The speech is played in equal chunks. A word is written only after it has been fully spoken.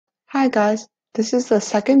Hi guys, this is the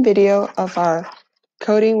second video of our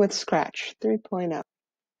Coding with Scratch 3.0,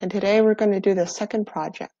 and today we're going to do the second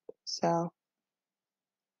project. So,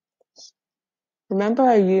 remember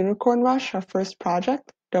our Unicorn Rush, our first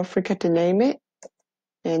project? Don't forget to name it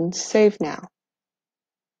and save now.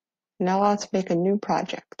 Now let's make a new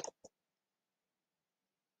project.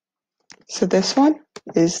 So this one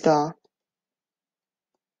is the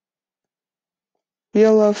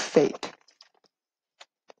Wheel of Fate.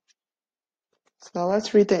 So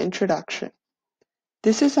let's read the introduction.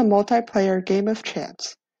 This is a multiplayer game of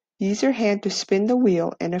chance. Use your hand to spin the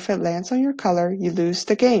wheel, and if it lands on your color, you lose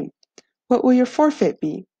the game. What will your forfeit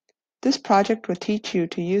be? This project will teach you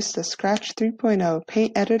to use the Scratch 3.0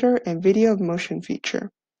 Paint Editor and Video Motion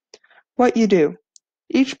feature. What you do.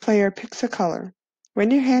 Each player picks a color.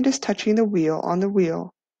 When your hand is touching the wheel on the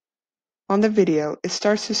video, it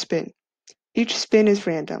starts to spin. Each spin is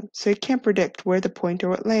random, so you can't predict where the pointer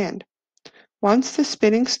will land. Once the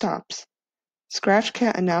spinning stops, Scratch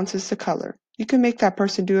Cat announces the color. You can make that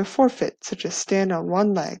person do a forfeit, such as stand on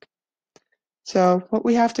one leg. So what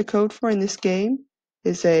we have to code for in this game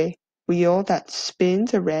is a wheel that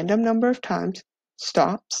spins a random number of times,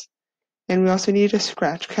 stops, and we also need a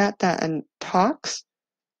Scratch Cat that talks,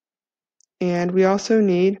 and we're also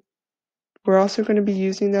going to be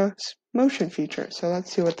using the motion feature. So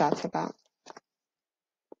let's see what that's about.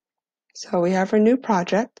 So we have our new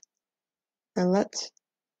project, and let's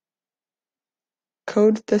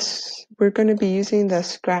code this. We're going to be using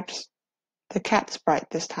the cat sprite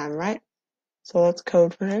this time, right? So let's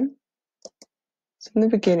code for him. So in the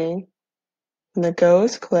beginning, when the go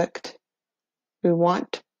is clicked, we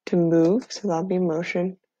want to move, so that'll be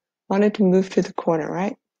motion. Wanted to move to the corner,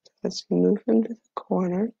 right? Let's move him to the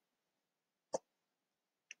corner.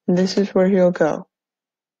 And this is where he'll go.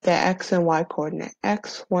 The X and Y coordinate.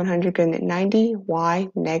 X 190, Y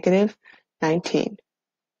negative 19.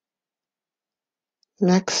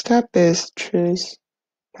 Next step is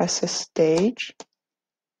press the stage.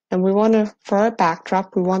 And for our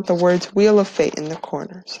backdrop, we want the words Wheel of Fate in the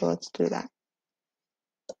corner. So let's do that.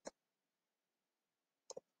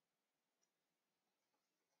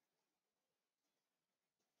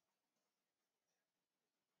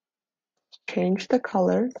 Change the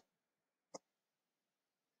color.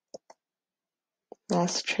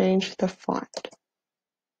 Let's change the font.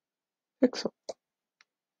 Pixel.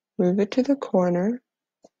 Move it to the corner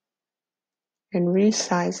and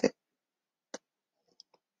resize it.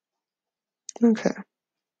 Okay.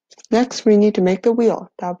 Next, we need to make the wheel.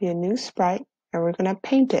 That'll be a new sprite, and we're going to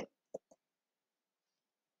paint it.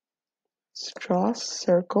 Let's draw a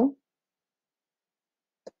circle.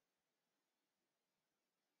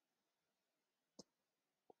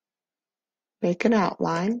 Make an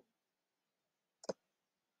outline.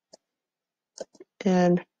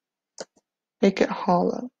 And make it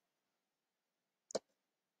hollow.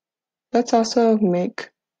 Let's also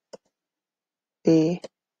make the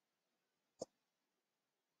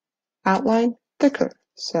outline thicker.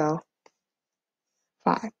 So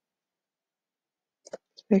 5. Let's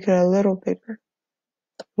make it a little bigger.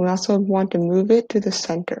 We also want to move it to the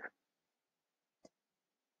center.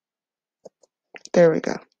 There we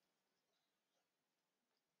go.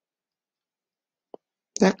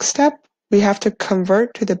 Next step, we have to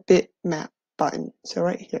convert to the bitmap button. So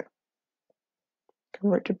right here.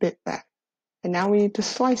 Convert to bitmap. And now we need to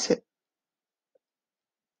slice it.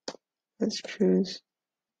 Let's choose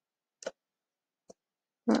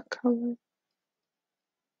that color.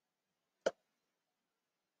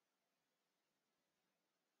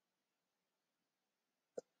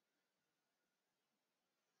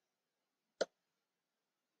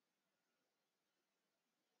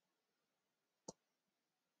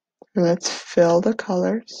 And let's fill the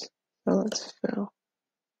colors. So let's fill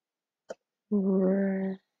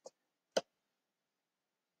red,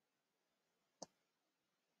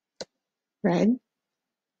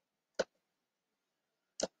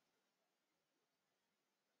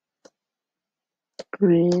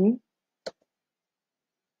 green,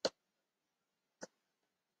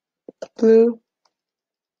 blue,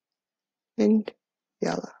 and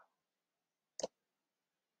yellow.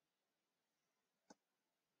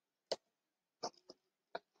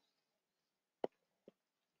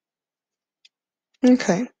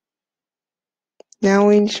 Okay. Now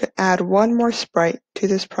we need to add one more sprite to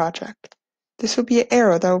this project. This will be an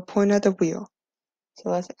arrow that will point at the wheel. So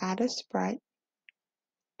let's add a sprite.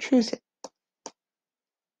 Choose it.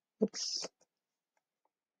 Let's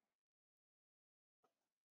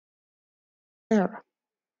arrow.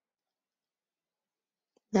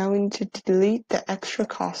 Now we need to delete the extra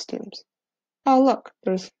costumes. Oh look,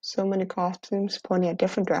 there's so many costumes pointing at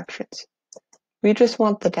different directions. We just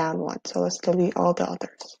want the down one, so let's delete all the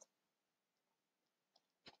others.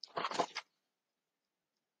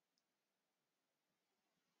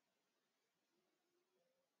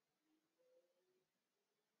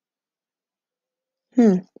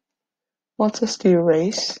 Wants us to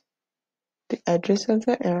erase the edges of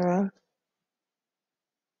the arrow.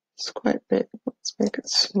 It's quite big. Let's make it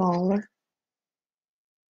smaller.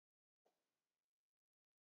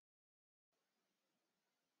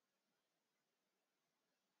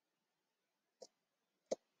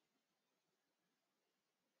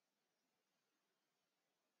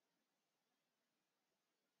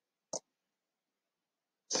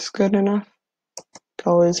 This is good enough.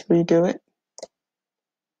 Always redo it.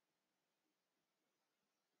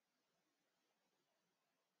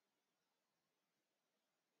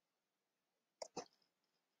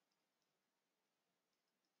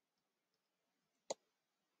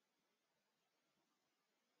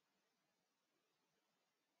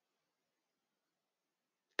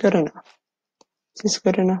 Good enough. Is this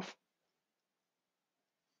good enough?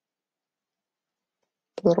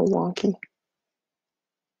 A little wonky.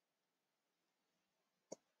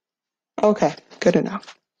 Okay, good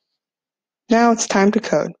enough. Now it's time to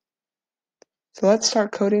code. So let's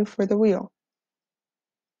start coding for the wheel.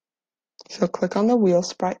 So click on the wheel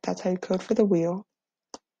sprite. That's how you code for the wheel.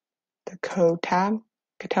 The code tab. You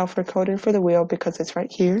can tell for coding for the wheel because it's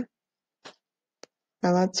right here.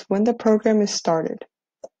 Now let's, when the program is started,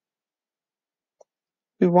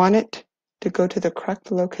 we want it to go to the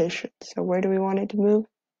correct location. So where do we want it to move?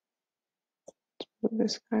 Let's move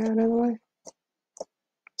this guy out of the way.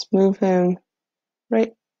 Let's move him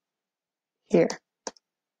right here.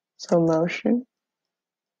 So motion,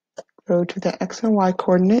 go to the X and Y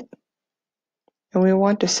coordinate, and we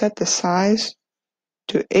want to set the size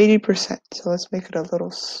to 80%. So let's make it a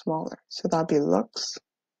little smaller. So that'll be looks,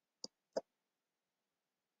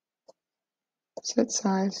 set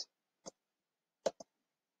size,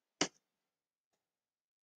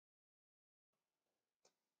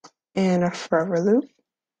 and a forever loop.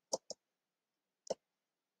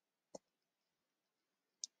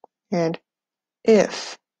 And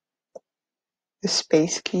if the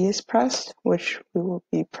space key is pressed, which we will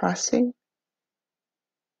be pressing,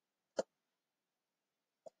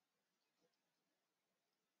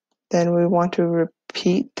 then we want to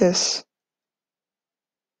repeat this.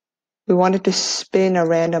 We want it to spin a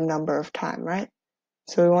random number of times, right?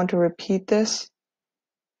 So we want to repeat this,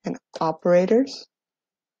 and operators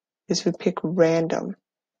is we pick random.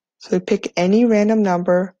 So we pick any random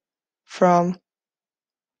number from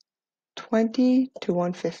 20 to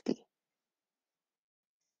 150. So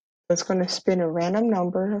it's going to spin a random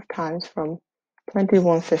number of times from 20 to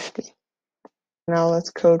 150. Now let's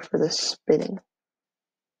code for the spinning.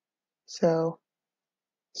 So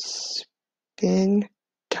spin,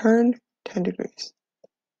 turn 10 degrees.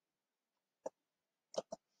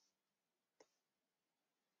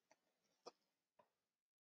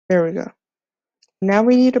 There we go. Now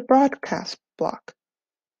we need a broadcast block.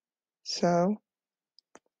 So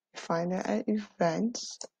find it at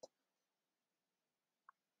events.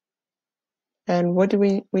 And what do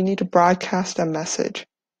we need to broadcast a message.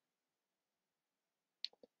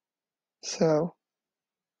 So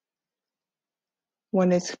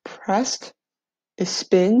when it's pressed, it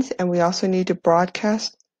spins, and we also need to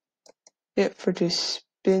broadcast it for to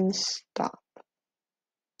spin stop.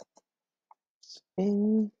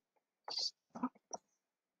 Spin stop.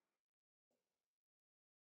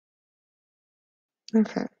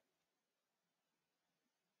 Okay.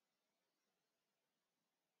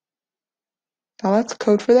 Now let's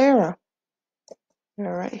code for the arrow.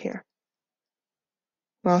 They're right here.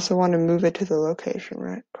 We also want to move it to the location,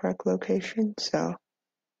 right? Correct location. So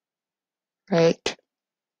right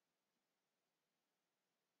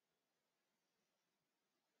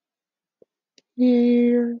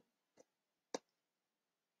here.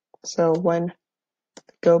 So when the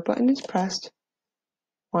go button is pressed,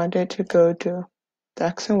 want it to go to the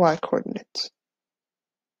X and Y coordinates.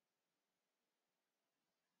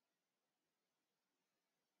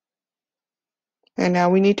 And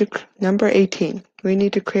now we need to, number 18, we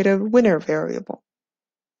need to create a winner variable.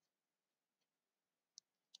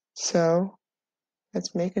 So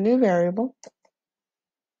let's make a new variable.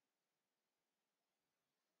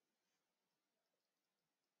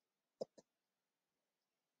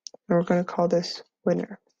 And we're going to call this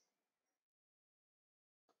winner.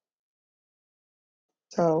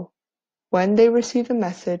 So when they receive a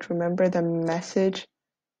message, remember the message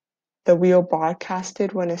the wheel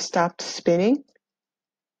broadcasted when it stopped spinning?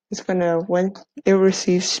 It's going to, when it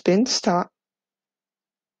receives spin stop,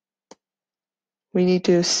 we need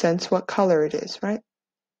to sense what color it is, right?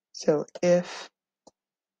 So if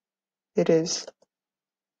it is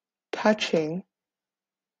touching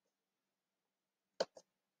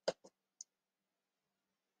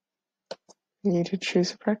we need to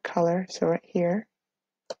choose the correct color. So right here,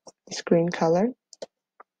 it's green color.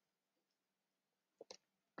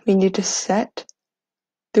 We need to set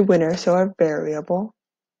the winner, so our variable,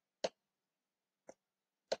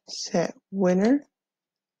 set winner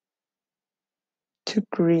to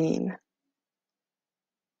green.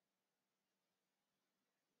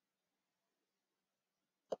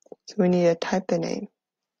 So we need to type the name,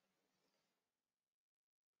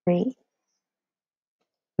 green.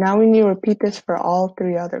 Now we need to repeat this for all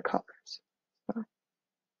 3 other colors. So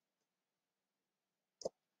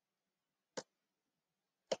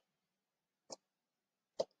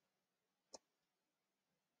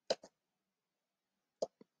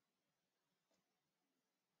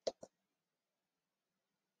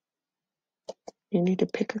you need to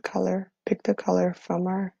pick the color from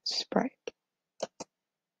our sprite.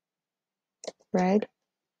 Red,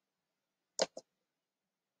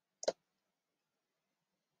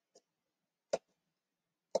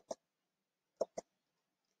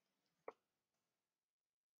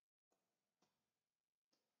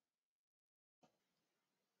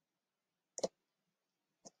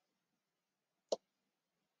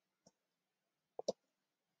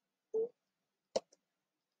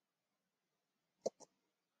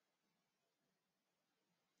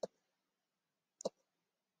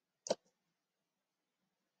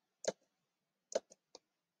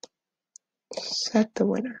 set the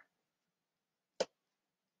winner.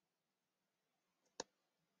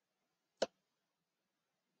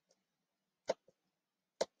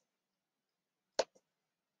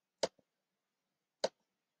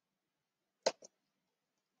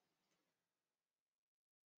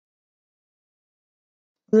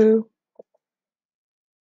 Blue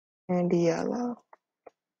and yellow.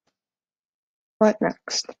 What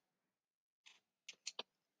next?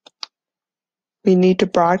 We need to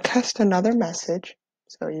broadcast another message.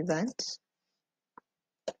 So events,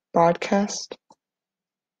 broadcast,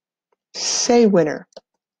 say winner.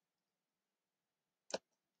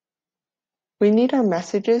 We need our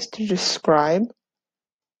messages to describe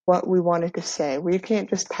what we wanted to say. We can't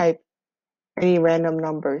just type any random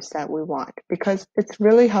numbers that we want because it's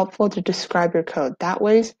really helpful to describe your code. That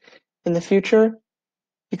way, in the future,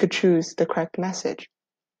 you could choose the correct message.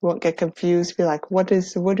 You won't get confused, be like, what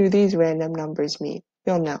do these random numbers mean?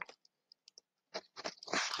 You'll know.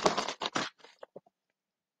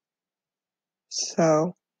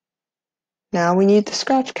 So now we need the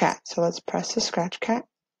scratch cat. So let's press the scratch cat.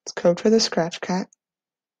 Let's code for the scratch cat.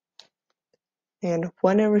 And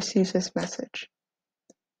when it receives this message,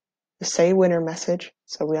 the say winner message,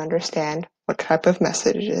 so we understand what type of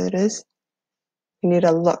message it is, we need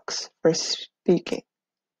a looks for speaking.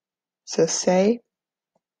 So say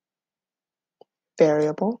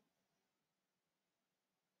variable,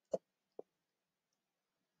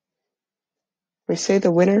 we say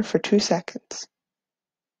the winner for 2 seconds.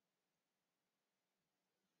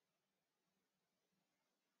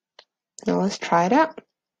 Now let's try it out.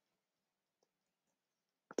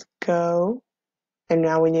 Let's go, and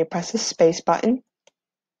now we need to press the space button.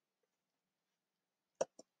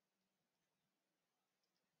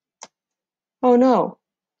 Oh no,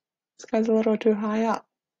 this guy's a little too high up.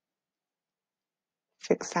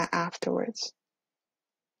 Fix that afterwards.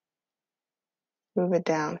 Move it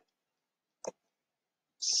down.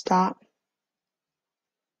 Stop.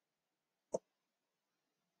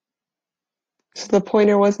 So the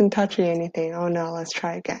pointer wasn't touching anything. Oh no, let's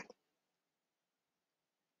try again.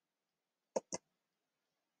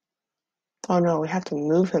 Oh no, we have to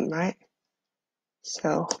move him, right?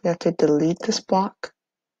 So we have to delete this block.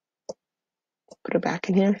 Put it back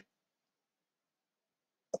in here.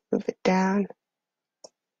 Move it down.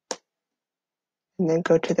 And then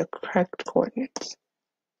go to the correct coordinates.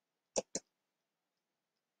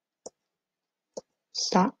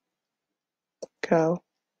 Stop. Go.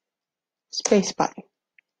 Space button.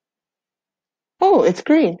 Oh, it's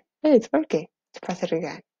green. Hey, it's working. Let's press it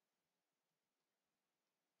again.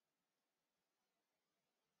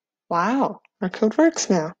 Wow, our code works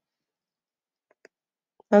now.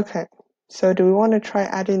 Okay, so do we want to try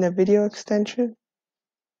adding the video extension?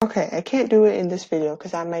 Okay, I can't do it in this video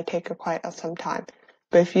because that might take quite some time.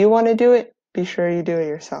 But if you want to do it, be sure you do it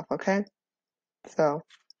yourself, okay? So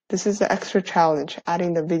this is the extra challenge,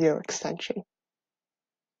 adding the video extension.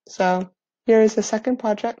 So here is the second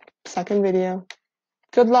project, second video.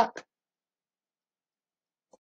 Good luck!